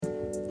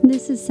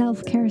This is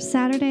Self-Care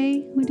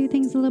Saturday. We do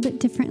things a little bit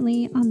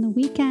differently on the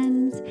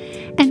weekends,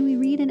 and we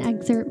read an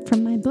excerpt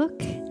from my book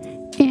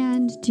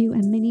and do a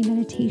mini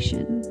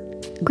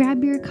meditation.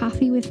 Grab your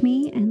coffee with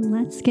me and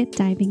let's get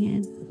diving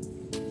in.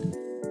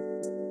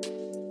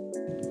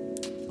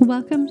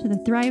 Welcome to the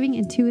Thriving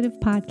Intuitive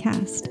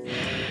Podcast,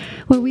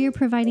 where we are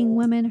providing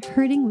women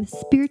hurting with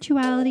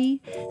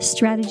spirituality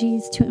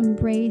strategies to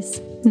embrace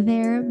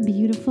their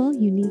beautiful,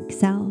 unique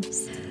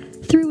selves.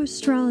 Through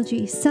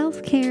astrology,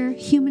 self-care,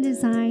 human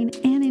design,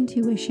 and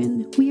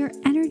intuition, we are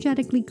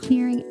energetically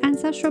clearing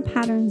ancestral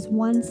patterns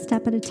one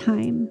step at a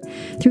time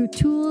through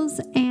tools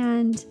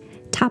and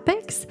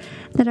topics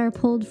that are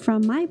pulled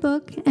from my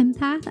book,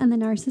 Empath and the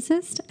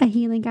Narcissist, a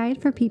healing guide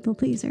for people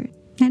pleasers.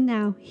 And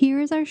now, here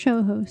is our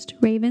show host,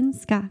 Raven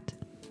Scott.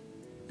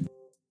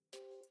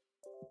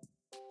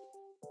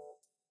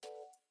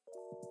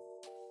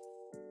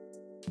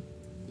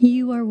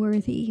 You are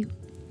worthy.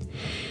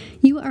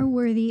 You are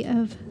worthy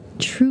of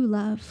true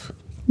love,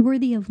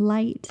 worthy of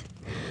light,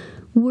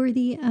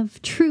 worthy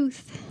of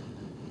truth,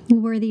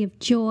 worthy of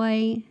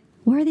joy,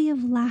 worthy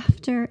of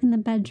laughter in the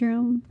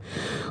bedroom,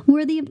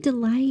 worthy of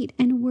delight,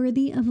 and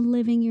worthy of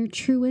living your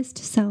truest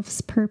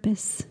self's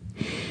purpose.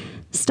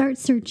 Start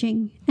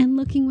searching and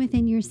looking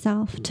within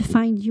yourself to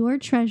find your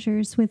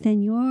treasures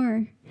within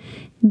your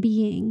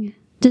being,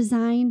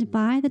 designed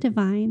by the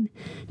divine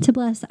to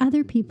bless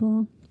other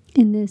people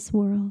in this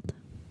world.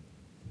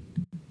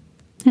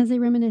 As I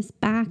reminisce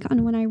back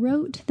on when I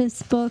wrote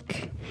this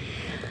book,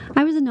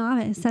 I was a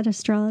novice at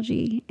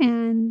astrology,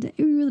 and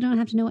you really don't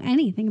have to know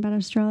anything about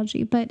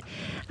astrology, but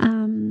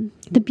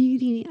the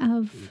beauty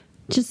of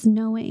just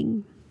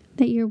knowing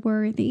that you're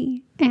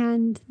worthy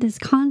and this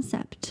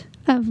concept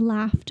of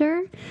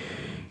laughter,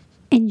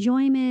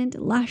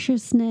 enjoyment,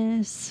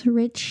 lusciousness,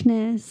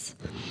 richness,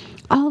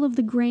 all of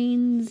the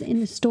grains in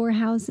the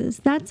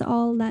storehouses, that's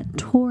all that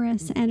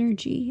Taurus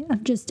energy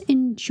of just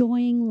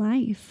enjoying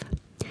life.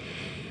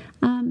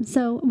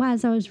 So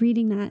as I was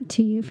reading that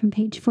to you from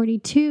page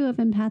 42 of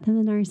Empath and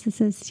the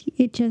Narcissist,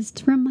 it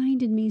just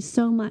reminded me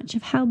so much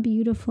of how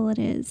beautiful it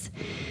is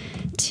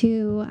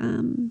to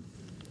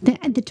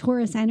the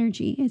Taurus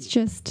energy. It's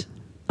just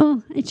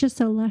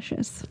so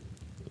luscious.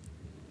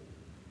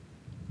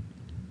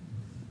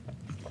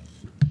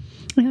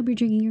 I hope you're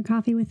drinking your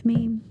coffee with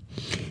me.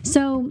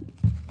 So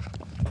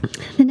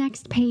the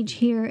next page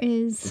here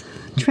is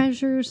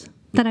treasures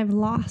that I've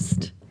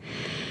lost.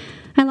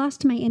 I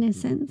lost my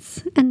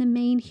innocence, and the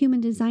main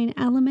human design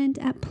element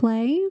at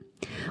play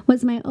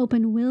was my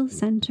open will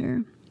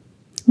center.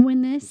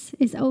 When this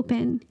is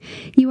open,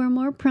 you are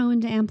more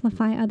prone to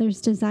amplify others'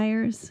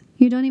 desires.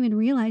 You don't even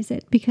realize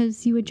it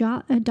because you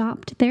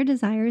adopt their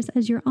desires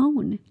as your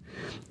own.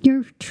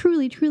 You're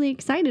truly, truly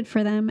excited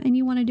for them, and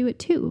you want to do it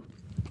too.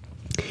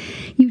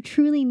 You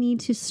truly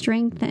need to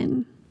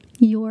strengthen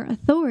your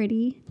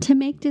authority to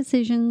make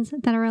decisions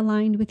that are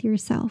aligned with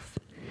yourself,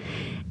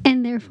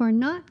 and therefore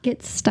not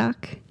get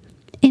stuck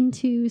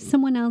into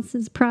someone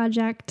else's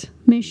project,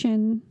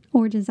 mission,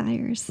 or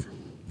desires.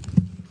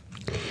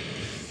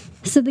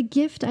 So the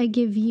gift I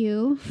give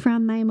you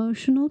from my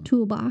emotional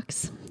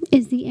toolbox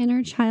is the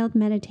inner child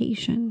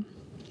meditation.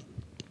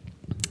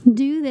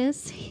 Do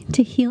this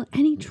to heal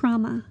any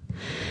trauma.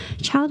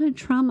 Childhood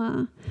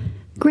trauma,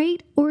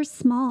 great or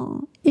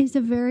small, is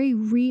a very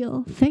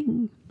real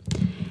thing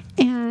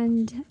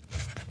and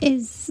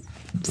is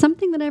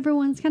something that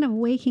everyone's kind of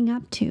waking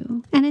up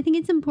to. And I think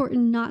it's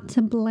important not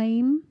to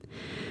blame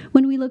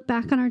when we look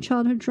back on our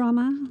childhood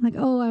trauma, like,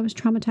 oh, I was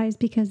traumatized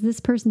because this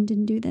person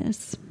didn't do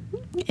this.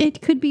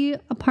 It could be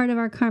a part of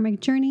our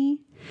karmic journey.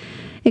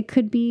 It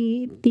could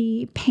be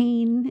the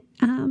pain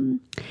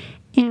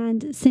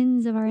and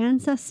sins of our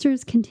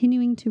ancestors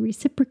continuing to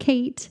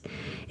reciprocate.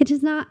 It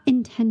is not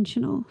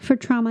intentional for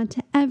trauma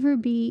to ever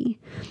be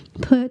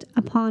put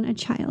upon a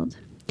child.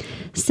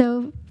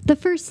 So the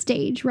first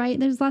stage, right?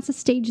 There's lots of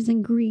stages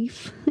in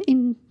grief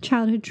in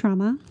childhood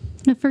trauma.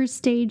 The first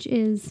stage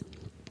is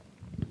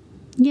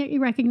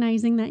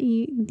recognizing that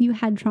you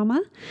had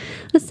trauma.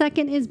 The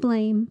second is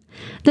blame.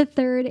 The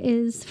third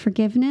is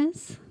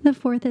forgiveness. The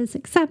fourth is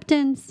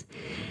acceptance.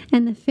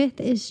 And the fifth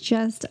is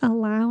just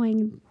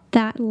allowing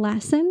that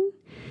lesson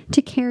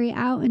to carry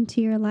out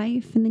into your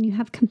life. And then you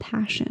have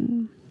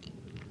compassion.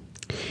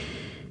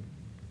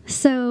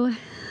 So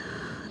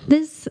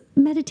this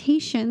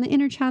meditation, the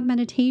inner child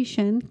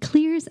meditation,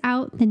 clears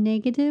out the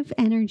negative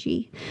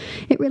energy.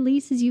 It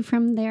releases you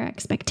from their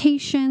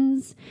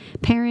expectations,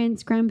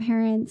 parents,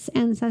 grandparents,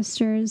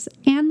 ancestors,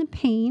 and the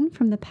pain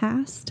from the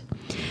past.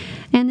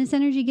 And this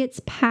energy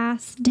gets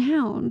passed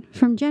down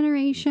from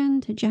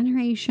generation to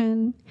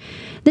generation.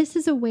 This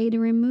is a way to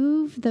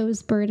remove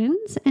those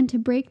burdens and to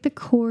break the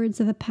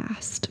cords of the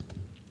past.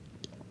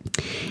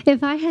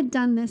 If I had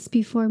done this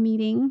before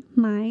meeting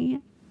my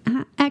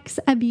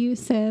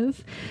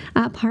ex-abusive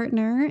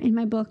partner. In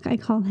my book, I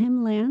call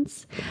him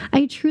Lance.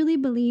 I truly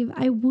believe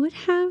I would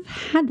have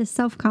had the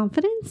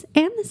self-confidence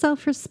and the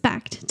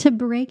self-respect to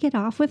break it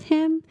off with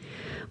him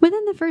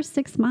within the first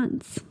 6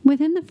 months,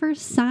 within the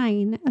first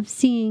sign of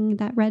seeing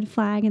that red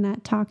flag and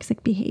that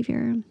toxic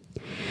behavior.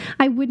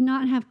 I would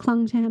not have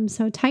clung to him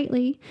so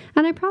tightly,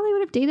 and I probably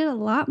would have dated a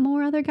lot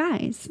more other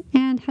guys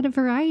and had a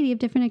variety of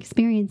different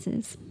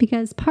experiences,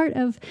 because part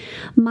of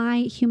my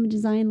human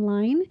design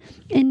line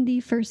in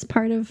the first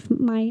part of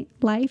my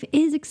life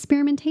is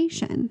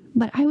experimentation.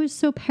 But I was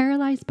so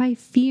paralyzed by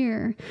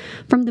fear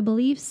from the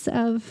beliefs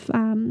of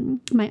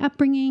my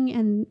upbringing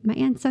and my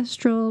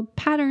ancestral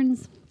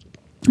patterns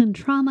and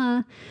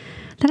trauma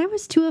that I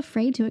was too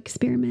afraid to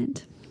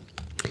experiment.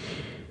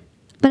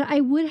 But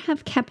I would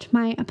have kept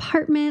my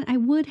apartment. I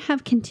would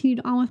have continued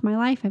on with my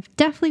life. I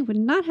definitely would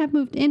not have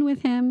moved in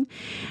with him.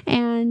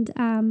 And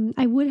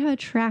I would have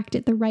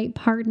attracted the right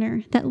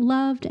partner that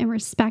loved and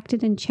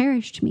respected and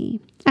cherished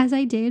me, as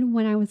I did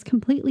when I was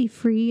completely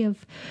free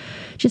of,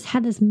 just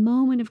had this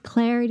moment of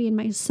clarity and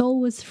my soul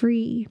was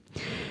free.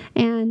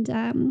 And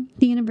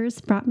the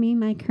universe brought me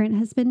my current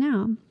husband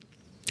now.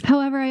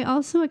 However, I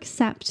also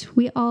accept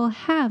we all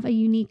have a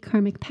unique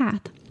karmic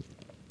path.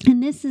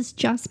 And this is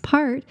just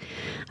part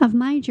of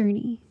my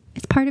journey.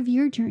 It's part of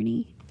your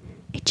journey.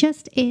 It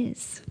just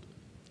is.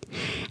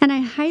 And I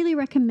highly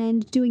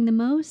recommend doing the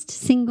most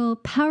single,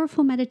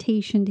 powerful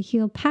meditation to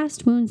heal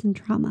past wounds and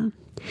trauma.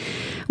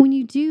 When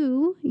you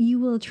do, you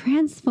will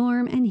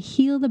transform and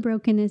heal the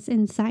brokenness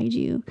inside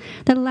you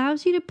that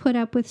allows you to put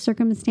up with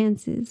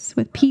circumstances,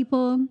 with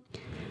people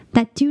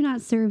that do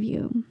not serve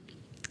you.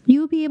 You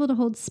will be able to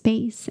hold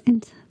space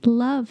and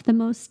love the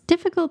most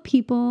difficult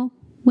people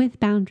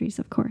with boundaries,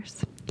 of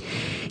course.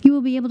 You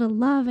will be able to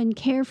love and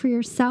care for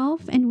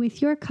yourself, and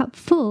with your cup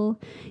full,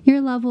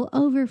 your love will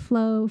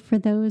overflow for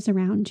those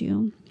around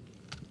you.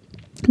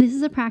 This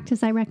is a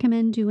practice I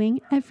recommend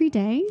doing every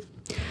day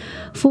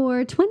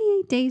for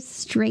 28 days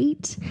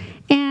straight.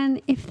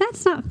 And if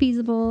that's not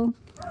feasible,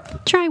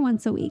 try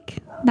once a week.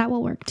 That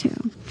will work too.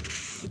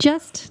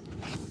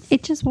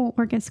 It just won't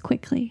work as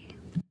quickly.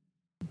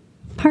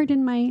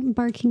 Pardon my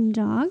barking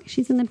dog.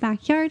 She's in the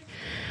backyard,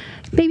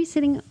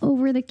 babysitting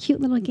over the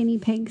cute little guinea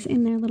pigs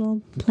in their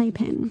little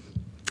playpen.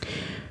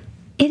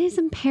 It is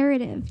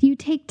imperative you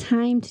take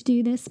time to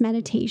do this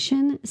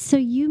meditation so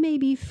you may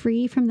be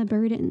free from the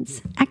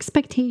burdens,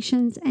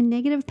 expectations, and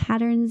negative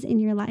patterns in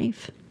your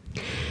life.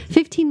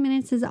 15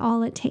 minutes is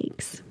all it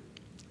takes.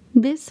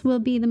 This will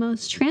be the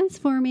most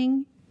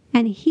transforming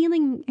and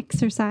healing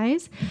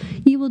exercise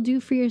you will do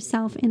for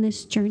yourself in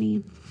this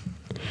journey.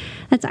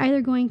 That's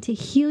either going to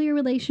heal your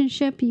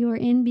relationship you are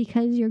in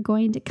because you're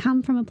going to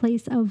come from a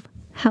place of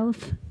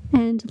health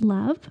and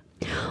love,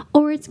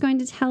 or it's going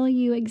to tell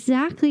you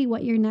exactly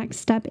what your next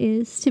step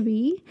is to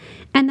be,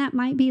 and that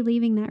might be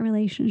leaving that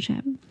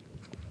relationship.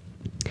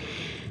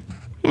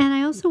 And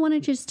I also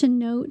wanted just to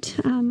note,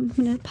 I'm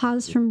going to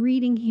pause from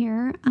reading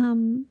here,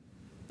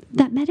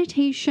 that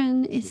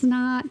meditation is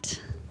not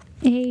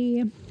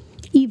a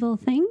evil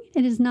thing.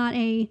 It is not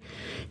a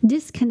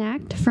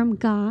disconnect from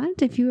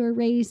God. If you were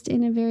raised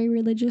in a very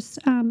religious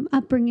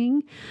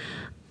upbringing,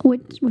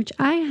 which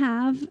I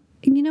have,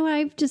 you know what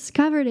I've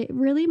discovered, it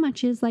really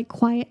much is like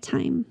quiet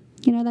time.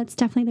 You know, that's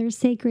definitely their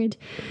sacred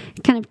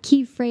kind of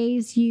key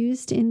phrase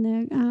used in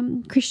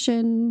the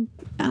Christian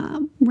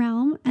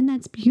realm, and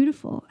that's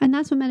beautiful. And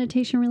that's what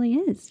meditation really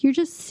is. You're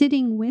just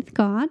sitting with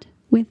God,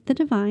 with the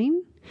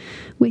divine,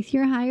 with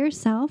your higher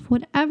self,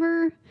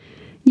 whatever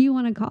you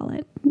want to call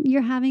it.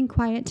 You're having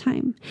quiet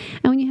time.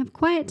 And when you have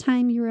quiet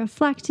time, you're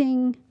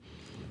reflecting.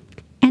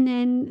 And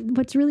then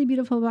what's really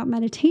beautiful about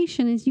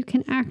meditation is you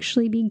can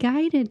actually be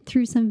guided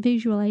through some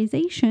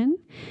visualization,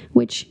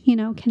 which, you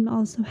know, can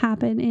also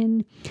happen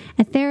in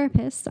a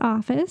therapist's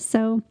office.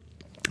 So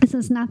this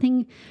is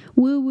nothing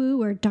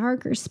woo-woo or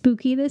dark or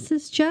spooky. This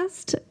is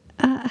just,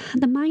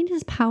 the mind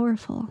is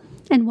powerful.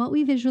 And what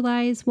we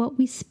visualize, what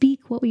we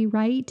speak, what we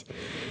write,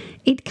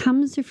 it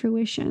comes to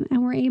fruition.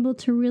 And we're able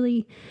to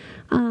really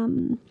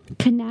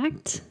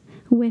connect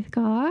with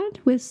God,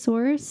 with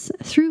Source,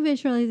 through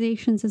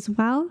visualizations as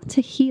well,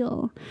 to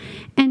heal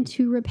and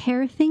to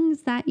repair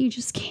things that you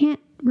just can't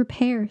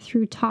repair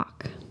through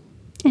talk,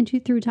 and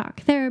through talk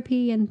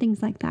therapy and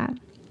things like that.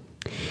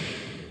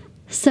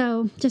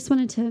 So just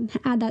wanted to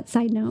add that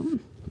side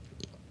note.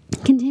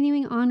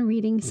 Continuing on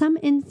reading, some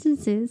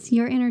instances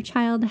your inner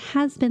child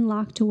has been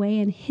locked away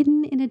and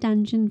hidden in a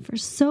dungeon for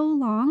so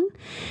long,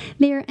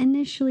 they are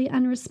initially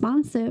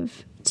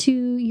unresponsive to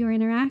your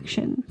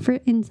interaction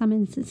in some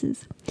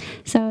instances.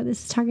 So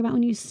this is talking about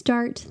when you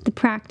start the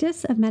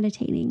practice of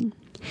meditating.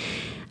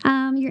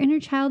 Your inner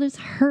child is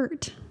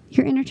hurt.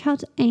 Your inner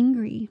child's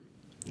angry.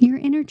 Your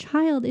inner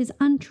child is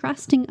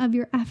untrusting of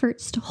your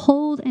efforts to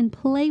hold and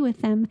play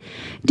with them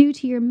due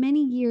to your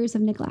many years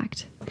of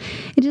neglect.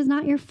 It is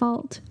not your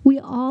fault. We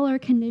all are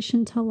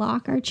conditioned to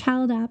lock our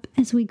child up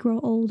as we grow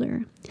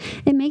older.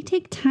 It may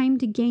take time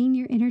to gain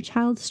your inner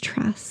child's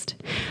trust,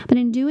 but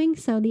in doing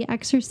so, the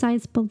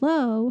exercise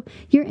below,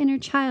 your inner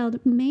child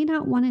may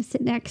not want to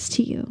sit next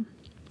to you.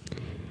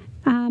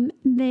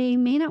 They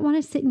may not want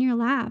to sit in your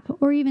lap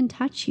or even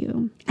touch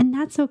you, and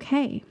that's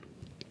okay.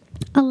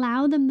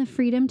 Allow them the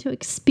freedom to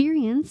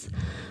experience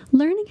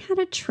learning how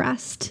to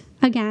trust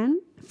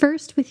again,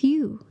 first with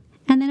you.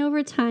 And then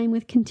over time,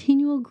 with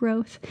continual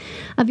growth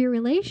of your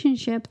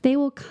relationship, they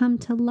will come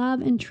to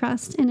love and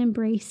trust and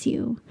embrace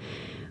you,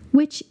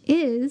 which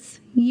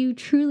is you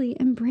truly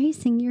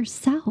embracing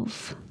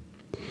yourself.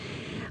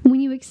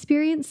 When you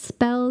experience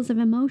spells of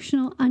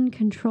emotional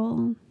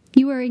uncontrol,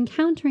 you are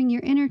encountering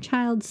your inner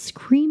child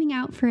screaming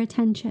out for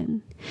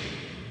attention.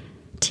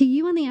 To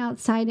you on the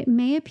outside, it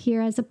may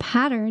appear as a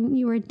pattern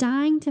you are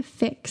dying to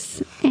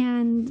fix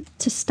and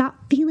to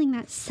stop feeling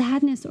that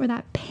sadness or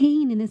that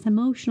pain in this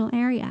emotional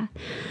area.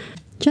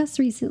 Just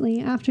recently,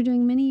 after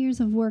doing many years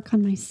of work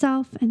on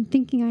myself and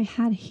thinking I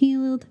had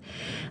healed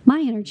my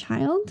inner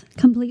child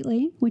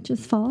completely, which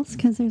is false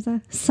because there's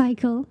a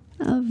cycle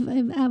of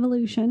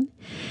evolution,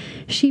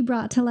 she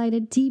brought to light a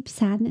deep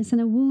sadness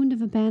and a wound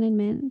of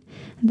abandonment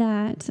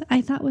that I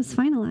thought was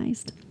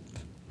finalized.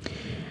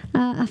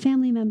 A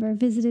family member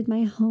visited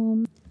my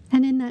home,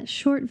 and in that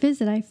short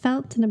visit, I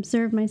felt and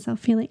observed myself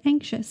feeling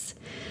anxious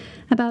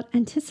about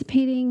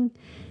anticipating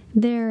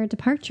their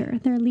departure,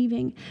 their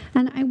leaving,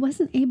 and I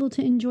wasn't able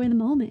to enjoy the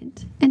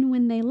moment. And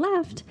when they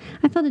left,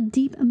 I felt a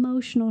deep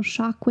emotional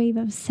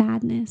shockwave of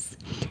sadness,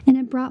 and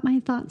it brought my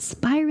thoughts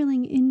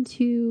spiraling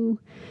into,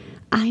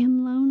 I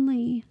am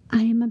lonely,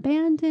 I am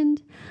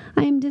abandoned,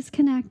 I am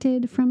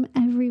disconnected from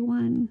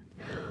everyone.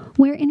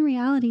 Where in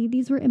reality,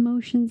 these were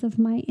emotions of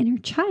my inner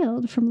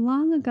child from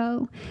long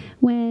ago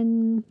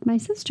when my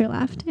sister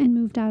left and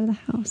moved out of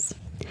the house.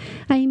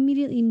 I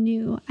immediately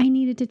knew I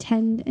needed to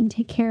tend and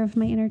take care of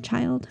my inner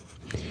child.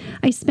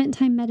 I spent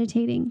time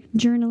meditating,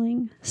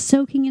 journaling,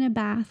 soaking in a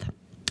bath.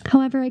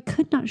 However, I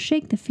could not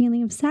shake the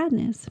feeling of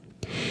sadness.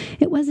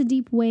 It was a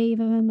deep wave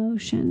of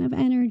emotion, of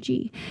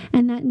energy,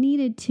 and that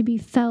needed to be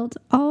felt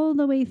all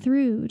the way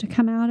through to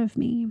come out of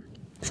me.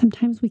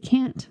 Sometimes we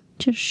can't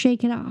just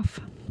shake it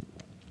off.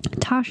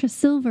 Tasha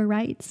Silver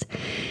writes,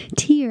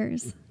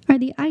 "Tears are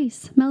the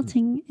ice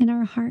melting in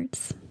our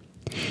hearts.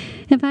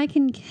 If I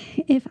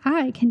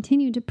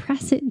continue to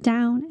press it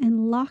down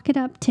and lock it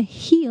up to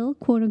heal,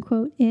 quote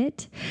unquote,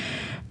 it,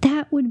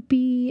 that would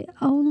be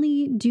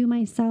only do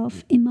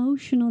myself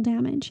emotional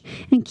damage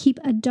and keep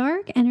a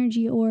dark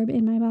energy orb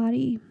in my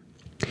body."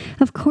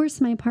 Of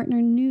course, my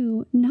partner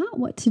knew not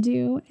what to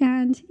do,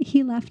 and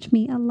he left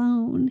me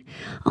alone,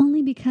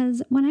 only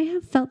because when I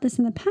have felt this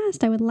in the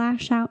past, I would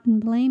lash out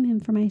and blame him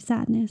for my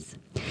sadness.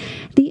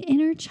 The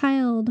inner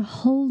child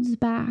holds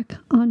back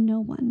on no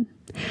one.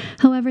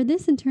 However,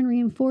 this in turn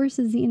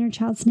reinforces the inner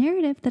child's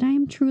narrative that I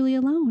am truly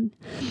alone,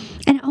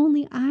 and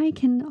only I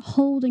can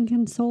hold and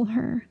console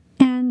her,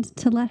 and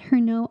to let her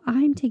know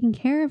I'm taking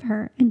care of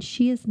her and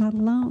she is not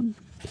alone.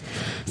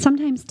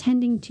 Sometimes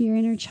tending to your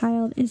inner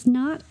child is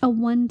not a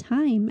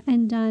one-time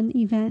and done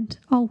event.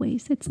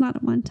 Always. It's not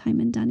a one-time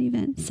and done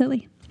event.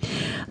 Silly.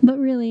 But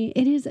really,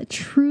 it is a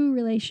true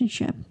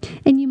relationship,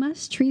 and you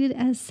must treat it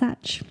as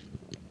such.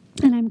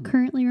 And I'm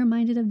currently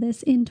reminded of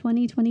this in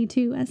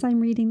 2022 as I'm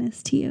reading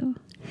this to you.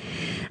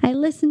 I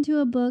listened to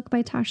a book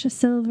by Tasha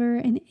Silver,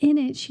 and in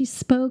it she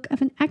spoke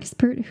of an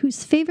expert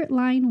whose favorite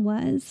line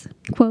was,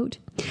 quote,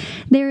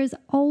 "There is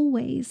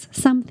always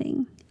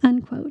something,"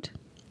 unquote.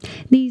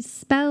 These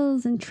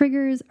spells and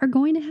triggers are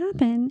going to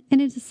happen,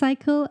 and it's a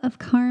cycle of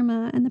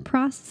karma and the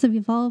process of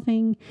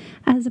evolving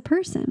as a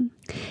person.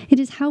 It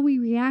is how we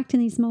react in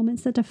these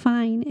moments that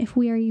define if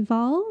we are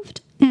evolved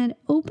and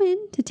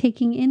open to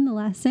taking in the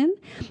lesson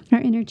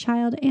our inner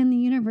child and the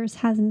universe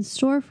has in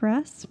store for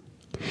us.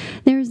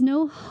 There is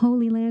no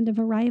holy land of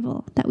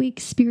arrival that we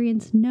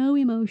experience no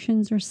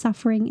emotions or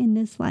suffering in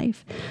this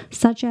life,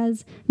 such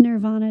as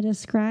Nirvana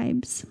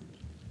describes.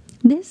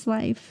 This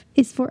life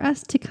is for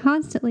us to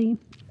constantly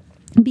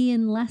be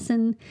in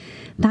lesson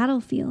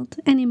battlefield,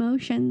 and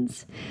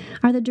emotions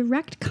are the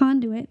direct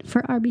conduit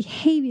for our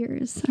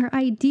behaviors, our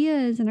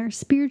ideas, and our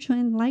spiritual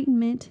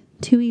enlightenment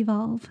to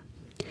evolve.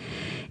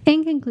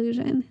 In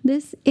conclusion,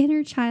 this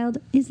inner child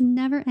is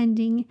never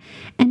ending,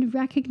 and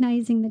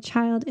recognizing the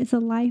child is a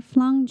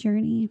lifelong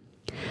journey.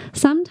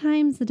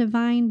 Sometimes the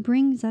divine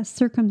brings us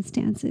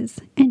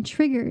circumstances and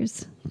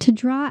triggers to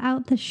draw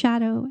out the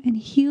shadow and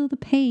heal the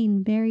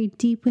pain buried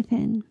deep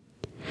within.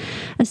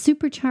 A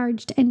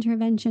supercharged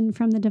intervention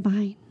from the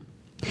divine.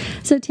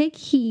 So take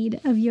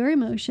heed of your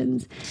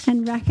emotions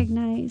and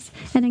recognize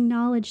and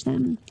acknowledge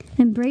them.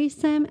 Embrace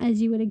them as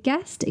you would a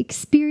guest,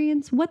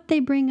 experience what they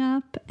bring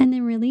up, and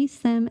then release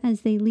them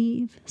as they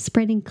leave,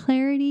 spreading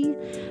clarity,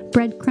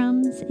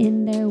 breadcrumbs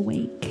in their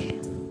wake.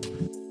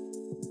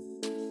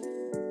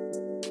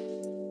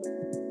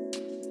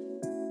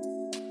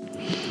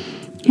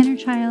 Inner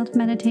child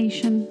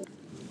meditation.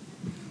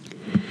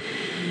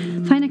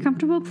 Find a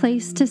comfortable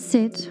place to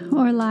sit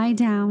or lie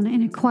down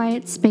in a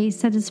quiet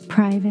space that is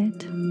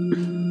private.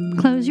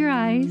 Close your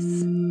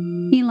eyes.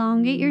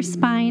 Elongate your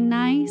spine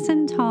nice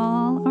and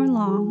tall or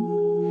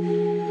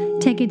long.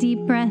 Take a deep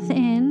breath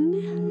in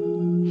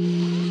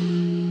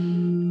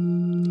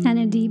and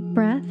a deep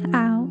breath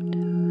out.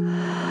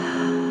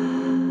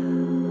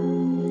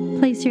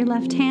 Place your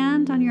left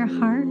hand on your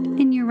heart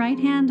and your right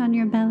hand on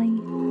your belly.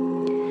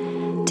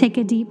 Take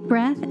a deep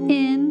breath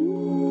in.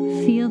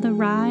 Feel the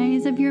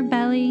rise of your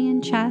belly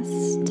and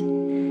chest,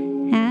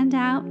 and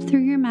out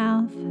through your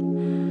mouth.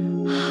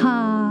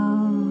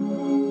 Ha.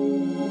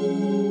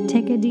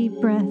 Take a deep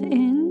breath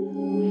in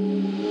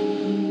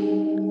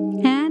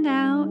and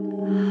out.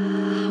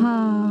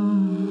 Ha.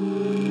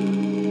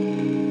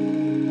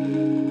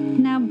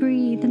 Now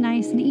breathe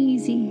nice and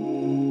easy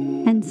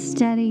and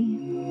steady.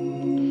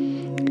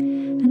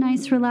 A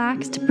nice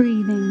relaxed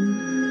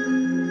breathing.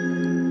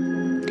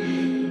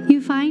 You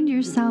find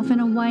yourself in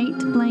a white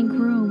blank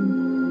room.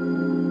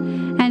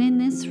 And in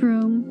this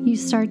room, you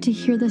start to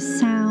hear the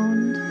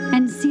sound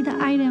and see the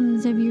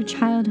items of your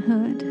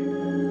childhood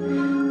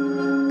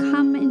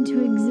come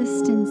into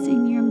existence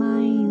in your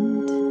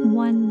mind,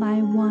 one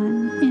by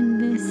one. In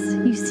this,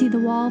 you see the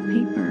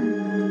wallpaper,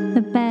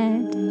 the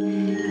bed,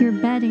 your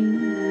bedding.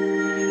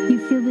 You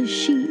feel the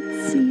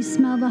sheets, you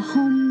smell the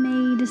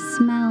homemade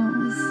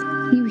smells.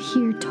 You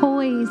hear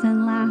toys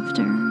and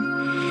laughter,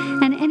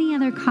 and any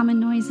other common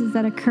noises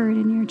that occurred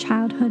in your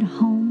childhood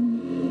home.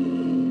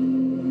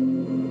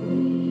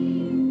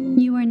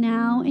 You are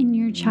now in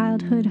your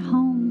childhood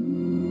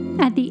home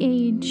at the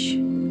age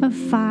of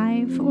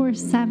 5 or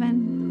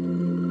 7.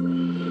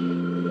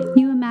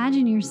 You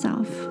imagine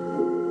yourself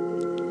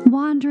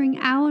wandering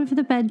out of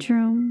the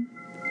bedroom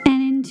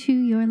and into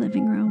your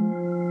living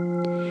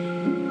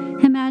room.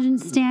 Imagine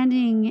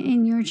standing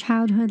in your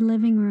childhood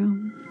living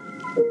room.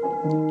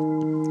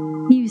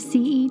 You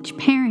see each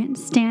parent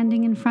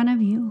standing in front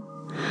of you,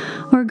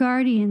 or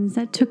guardians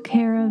that took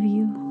care of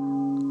you.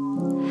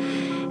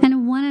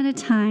 And one at a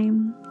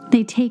time,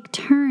 they take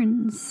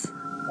turns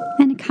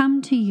and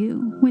come to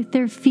you with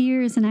their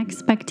fears and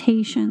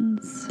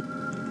expectations.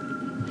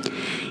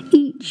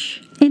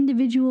 Each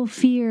individual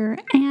fear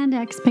and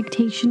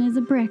expectation is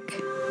a brick.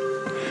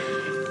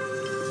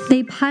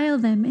 They pile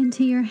them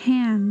into your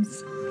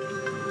hands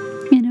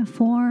in a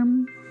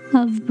form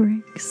of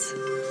bricks.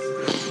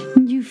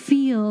 You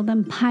feel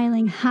them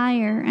piling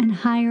higher and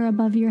higher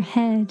above your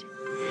head.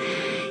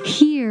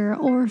 Hear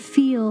or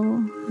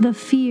feel the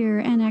fear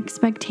and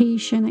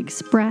expectation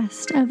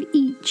expressed of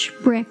each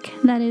brick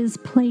that is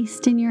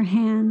placed in your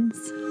hands.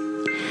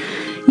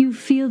 You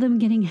feel them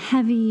getting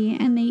heavy,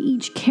 and they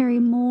each carry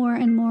more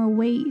and more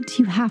weight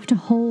you have to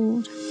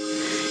hold.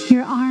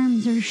 Your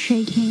arms are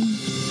shaking.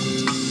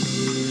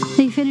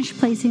 They finish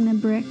placing the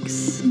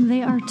bricks.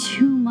 They are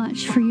too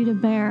much for you to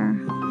bear.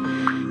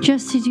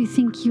 Just as you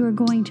think you are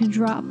going to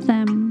drop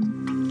them,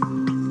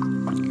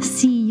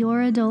 see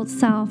your adult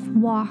self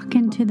walk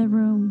into the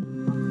room.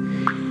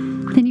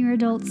 Then your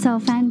adult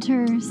self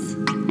enters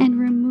and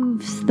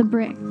removes the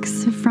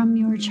bricks from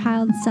your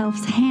child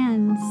self's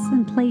hands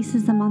and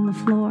places them on the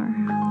floor.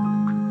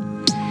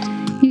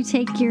 You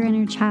take your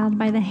inner child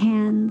by the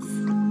hands,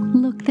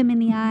 look them in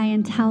the eye,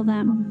 and tell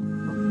them,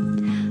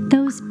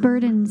 those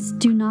burdens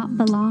do not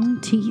belong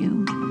to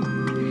you.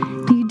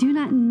 You do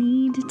not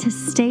need to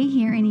stay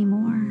here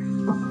anymore.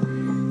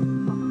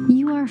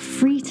 You are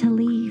free to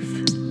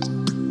leave.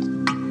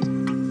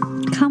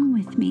 Come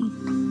with me.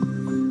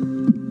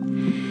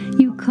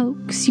 You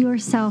coax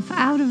yourself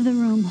out of the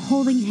room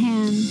holding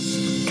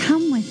hands.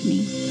 Come with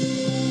me.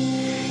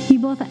 You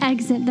both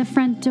exit the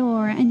front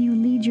door and you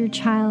lead your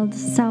child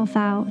self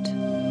out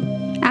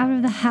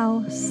of the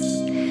house.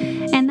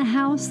 And the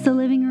house, the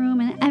living room,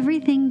 and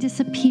everything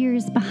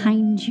disappears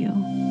behind you.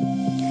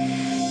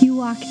 You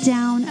walk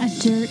down a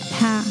dirt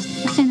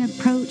path and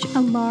approach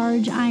a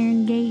large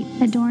iron gate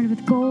adorned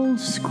with gold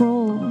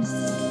scrolls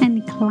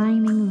and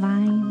climbing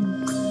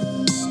vines.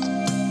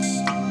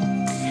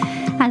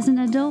 As an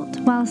adult,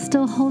 while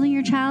still holding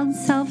your child's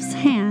self's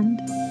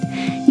hand,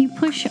 you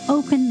push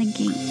open the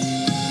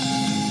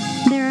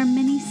gate. There are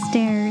many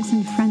stairs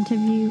in front of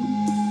you,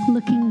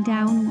 looking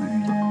downward.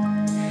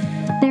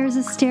 There is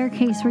a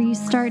staircase where you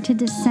start to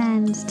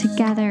descend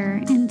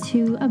together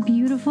into a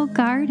beautiful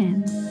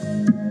garden.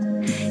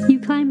 You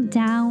climb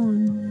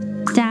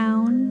down,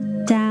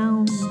 down,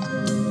 down.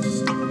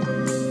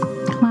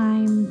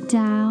 Climb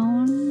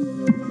down,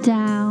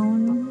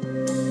 down,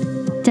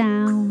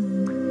 down.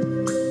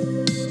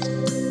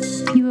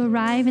 You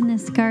arrive in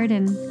this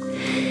garden.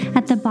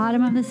 At the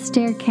bottom of the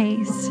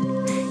staircase,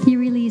 you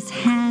release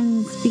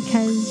hands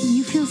because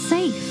you feel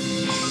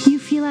safe. You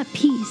feel at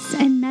peace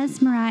and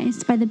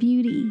mesmerized by the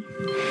beauty.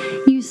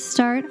 You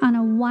start on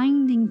a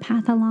winding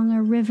path along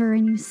a river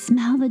and you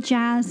smell the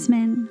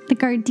jasmine, the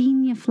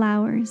gardenia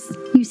flowers.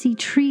 You see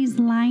trees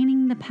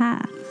lining the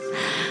path,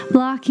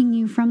 blocking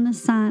you from the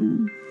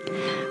sun,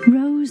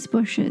 rose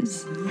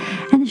bushes,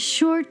 and the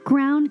short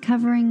ground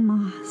covering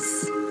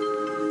moss.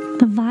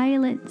 the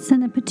violets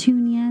and the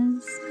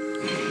petunias.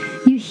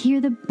 You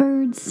hear the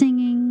birds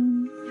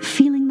singing,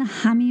 feeling the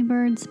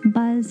hummingbirds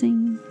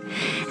buzzing,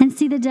 and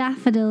see the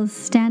daffodils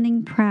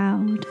standing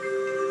proud.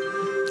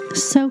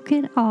 Soak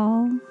it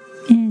all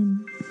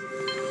in.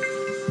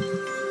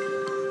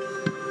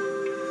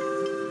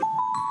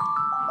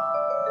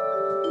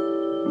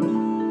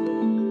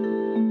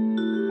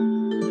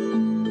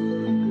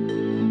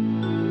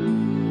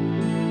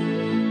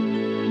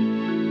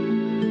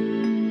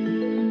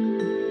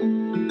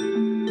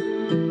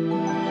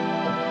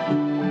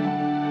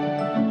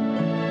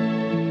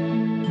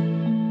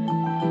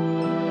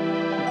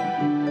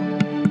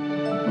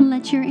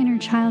 Let your inner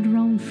child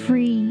roam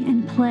free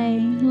and play,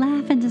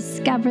 laugh and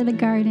discover the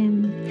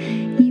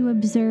garden. You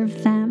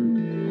observe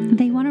them.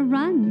 They want to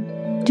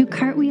run, do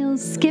cartwheels,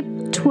 skip,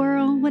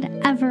 twirl,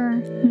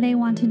 whatever they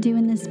want to do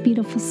in this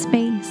beautiful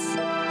space.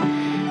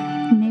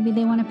 Maybe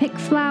they want to pick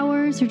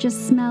flowers or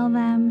just smell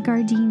them,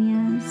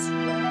 gardenias.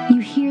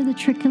 You hear the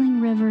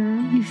trickling river,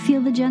 you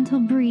feel the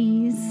gentle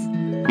breeze,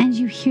 and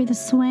you hear the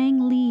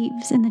swaying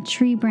leaves in the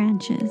tree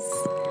branches.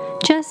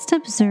 Just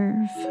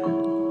observe.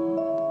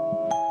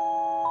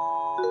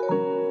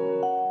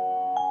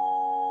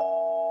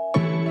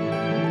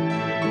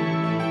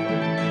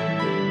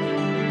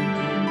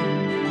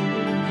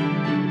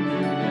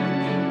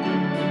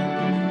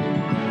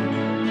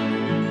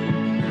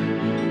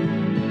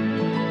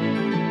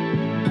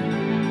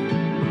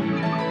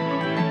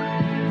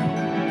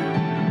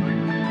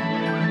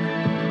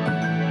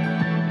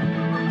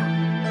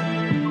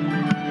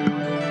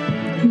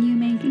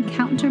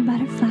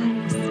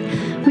 Butterflies,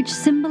 which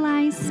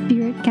symbolize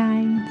spirit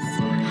guides,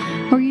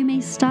 or you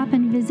may stop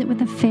and visit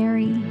with a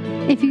fairy.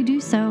 If you do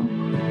so,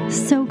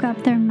 soak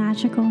up their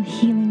magical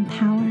healing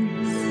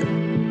powers.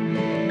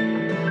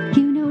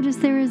 You notice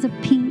there is a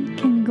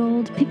pink and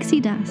gold pixie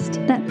dust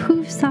that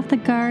poofs off the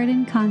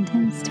garden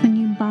contents when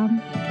you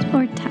bumped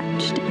or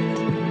touched it.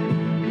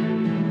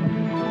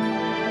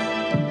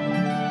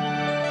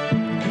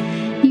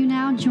 You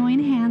now join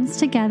hands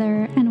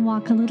together and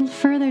walk a little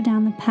further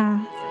down the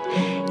path.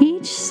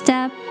 Each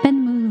step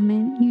and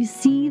movement, you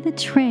see the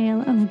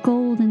trail of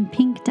gold and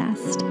pink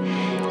dust.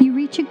 You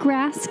reach a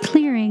grass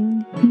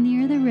clearing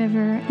near the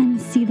river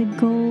and see the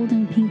gold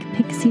and pink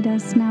pixie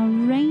dust now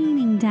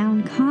raining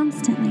down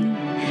constantly.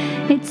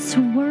 It's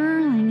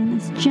swirling in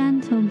this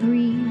gentle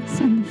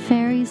breeze, and the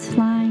fairies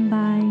flying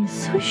by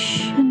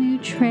swoosh a new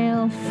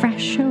trail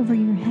fresh over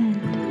your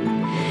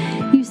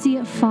head. You see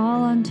it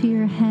fall onto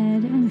your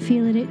head and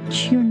feel it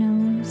itch your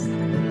nose.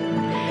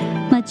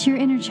 Let your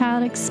inner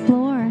child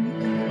explore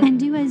and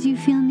do as you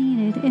feel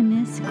needed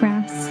in this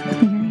grass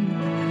clearing.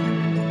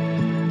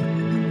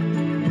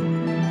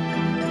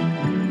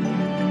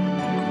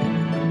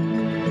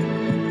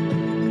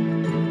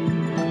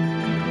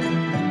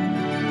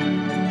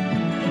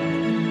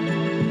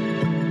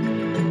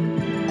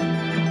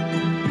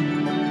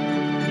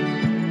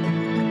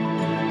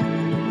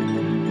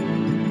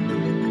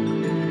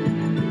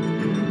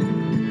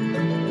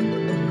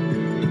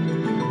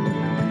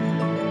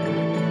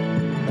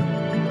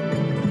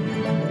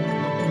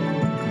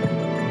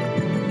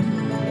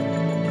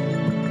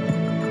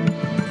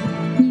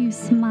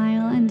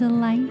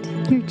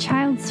 Your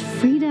child's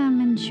freedom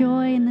and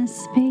joy in this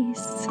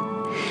space.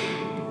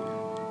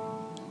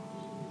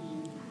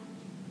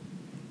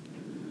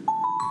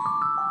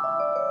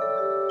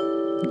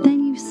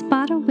 Then you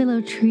spot a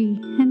willow tree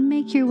and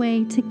make your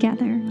way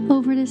together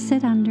over to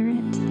sit under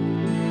it.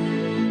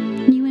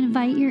 You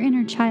invite your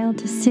inner child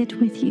to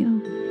sit with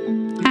you.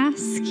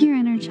 Ask your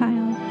inner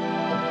child,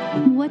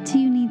 what do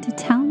you need to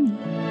tell me?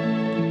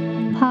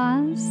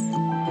 Pause,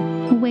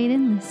 wait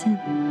and listen.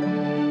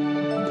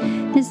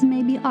 This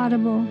may be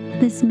audible,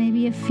 this may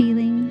be a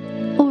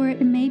feeling, or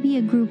it may be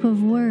a group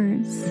of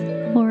words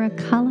or a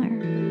color.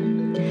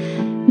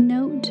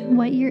 Note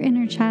what your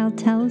inner child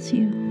tells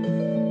you.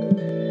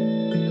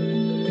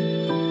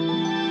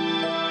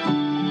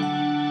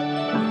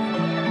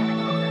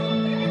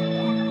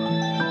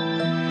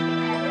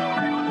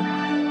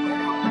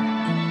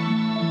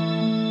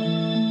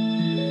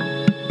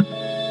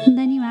 And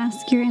then you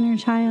ask your inner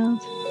child,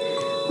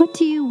 what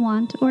do you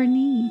want or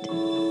need?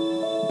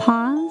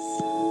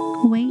 Pause.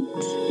 Wait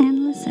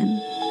and listen.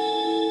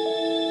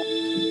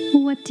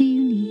 What do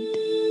you need?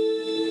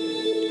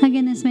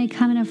 Again, this may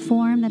come in a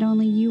form that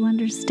only you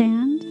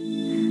understand.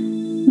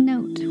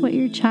 Note what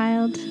your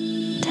child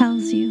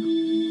tells you.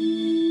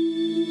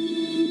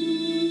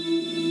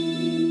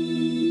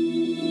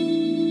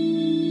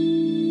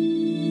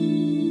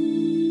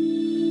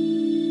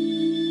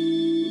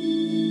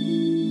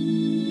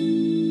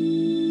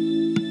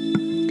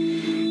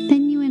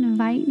 Then you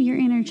invite your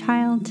inner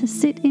child to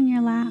sit in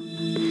your lap.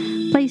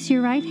 Place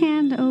your right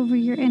hand over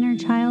your inner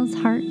child's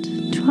heart,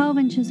 12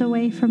 inches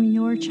away from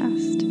your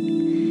chest.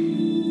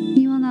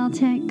 You will now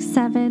take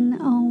 7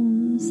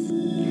 ohms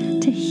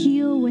to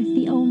heal with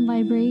the ohm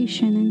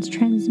vibration and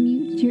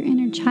transmute your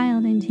inner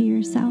child into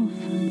yourself.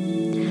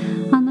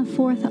 On the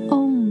 4th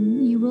ohm,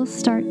 you will will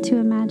start to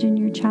imagine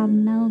your child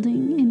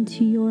melding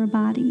into your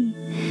body,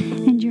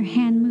 and your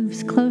hand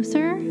moves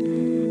closer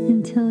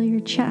until your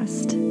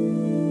chest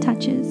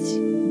touches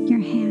your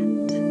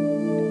hand.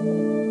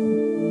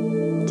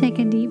 Take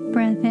a deep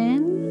breath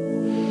in.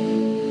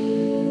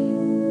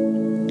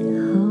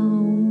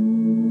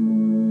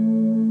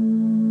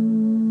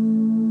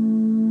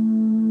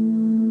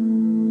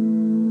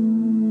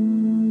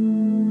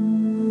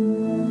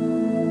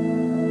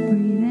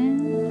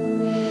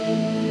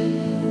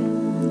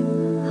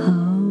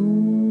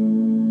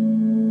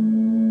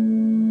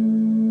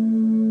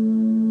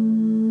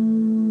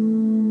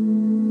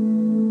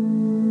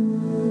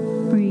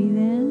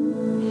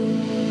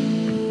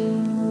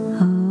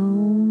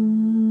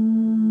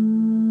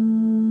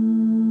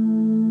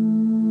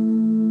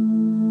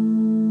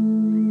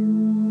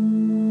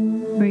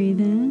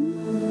 Breathe in.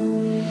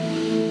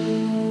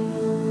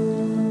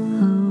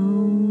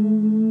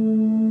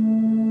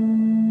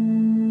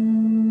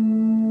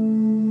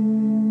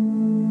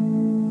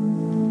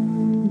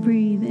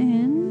 Breathe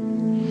in.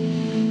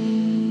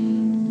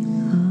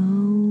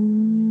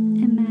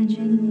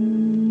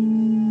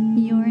 Imagine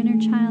your inner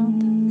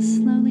child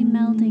slowly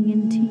melding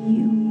into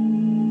you.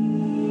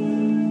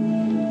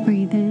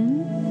 Breathe in.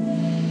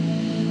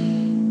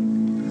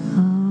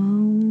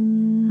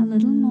 A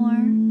little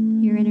more.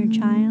 Your inner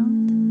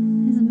child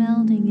is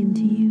melding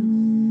into you.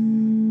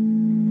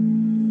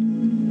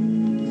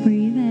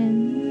 Breathe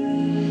in.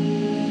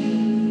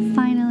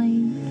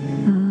 Finally,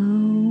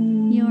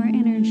 your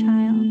inner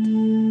child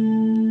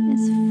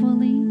is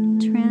fully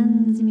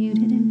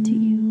transmuted into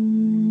you.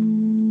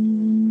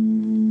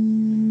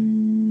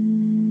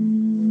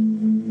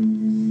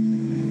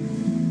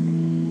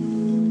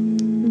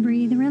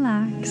 Breathe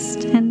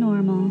relaxed and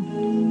normal.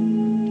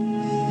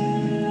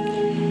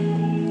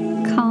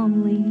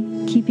 Calmly,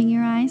 keeping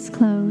your eyes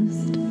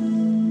closed.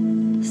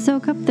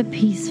 Soak up the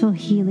peaceful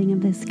healing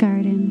of this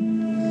garden.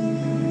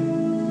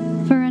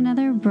 For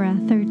another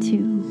breath or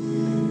two,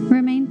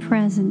 remain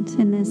present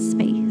in this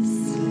space.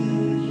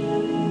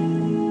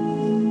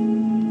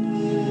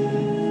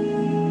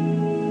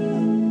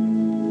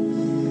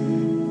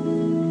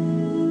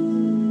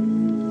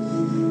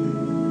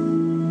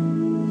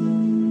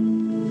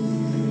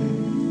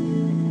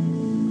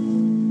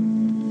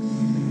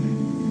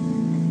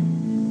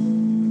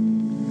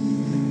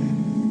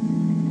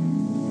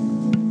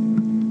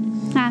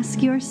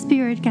 Ask your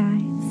spirit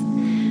guides,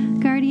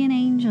 guardian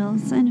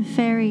angels, and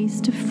fairies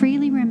to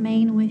freely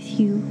remain with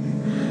you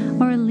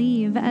or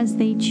leave as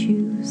they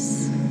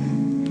choose.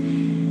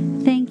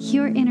 Thank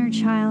your inner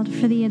child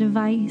for the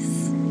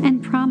advice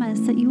and promise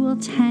that you will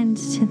tend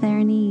to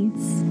their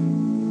needs.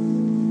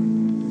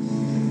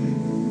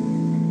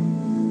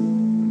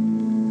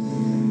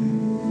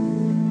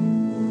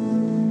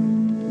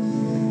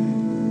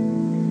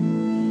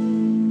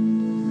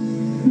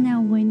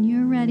 Now, when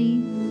you're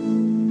ready,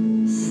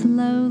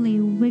 slowly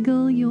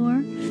wiggle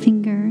your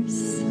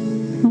fingers,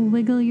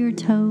 wiggle your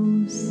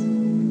toes,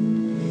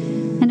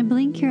 and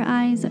blink your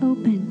eyes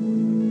open,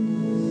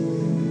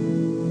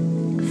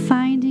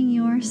 finding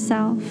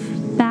yourself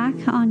back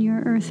on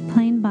your earth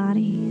plane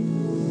body.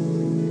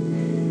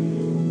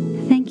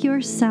 Thank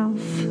yourself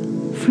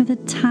for the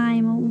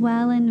time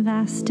well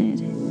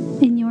invested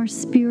in your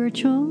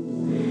spiritual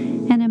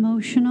and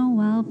emotional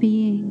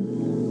well-being.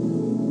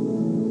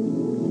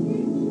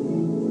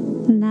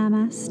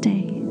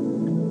 Namaste.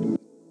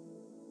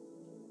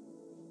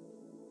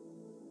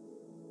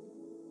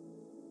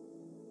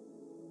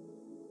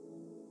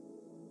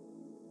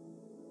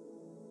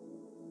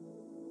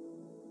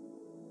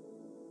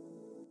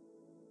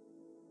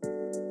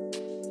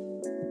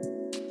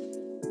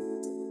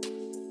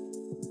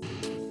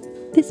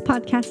 This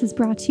podcast is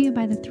brought to you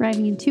by The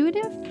Thriving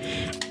Intuitive.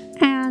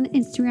 On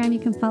Instagram, you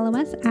can follow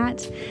us at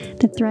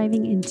The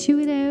Thriving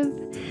Intuitive.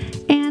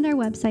 And our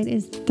website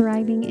is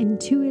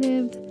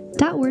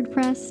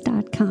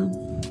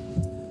thrivingintuitive.wordpress.com.